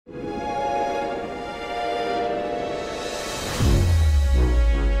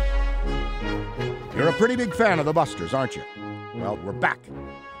pretty big fan of the Busters, aren't you? Well, we're back.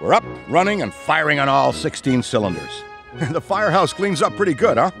 We're up, running, and firing on all 16 cylinders. The firehouse cleans up pretty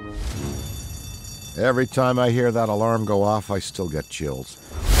good, huh? Every time I hear that alarm go off, I still get chills.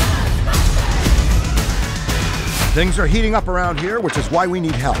 Things are heating up around here, which is why we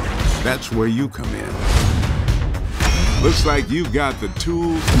need help. That's where you come in. Looks like you've got the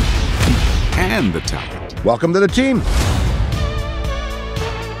tools and the talent. Welcome to the team.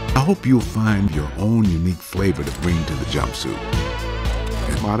 I hope you'll find your own unique flavor to bring to the jumpsuit.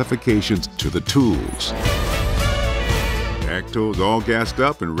 And modifications to the tools. Acto's all gassed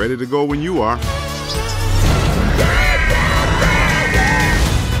up and ready to go when you are.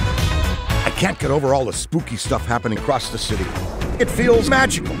 I can't get over all the spooky stuff happening across the city. It feels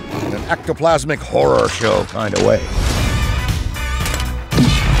magical in an ectoplasmic horror show kind of way.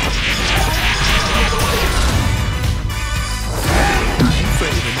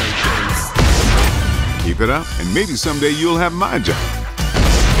 Keep it up, and maybe someday you'll have my job.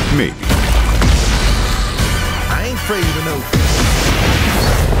 Maybe. I ain't afraid of no.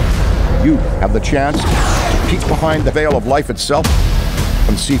 You have the chance to peek behind the veil of life itself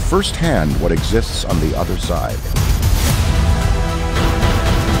and see firsthand what exists on the other side.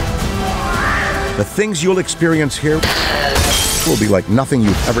 The things you'll experience here will be like nothing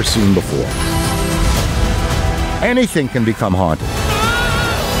you've ever seen before. Anything can become haunted.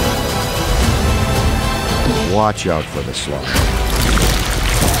 Watch out for the slime.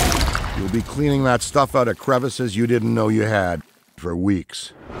 You'll be cleaning that stuff out of crevices you didn't know you had for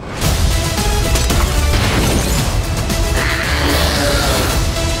weeks.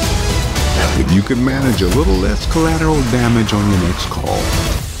 If you could manage a little less collateral damage on your next call,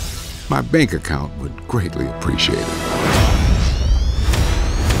 my bank account would greatly appreciate it.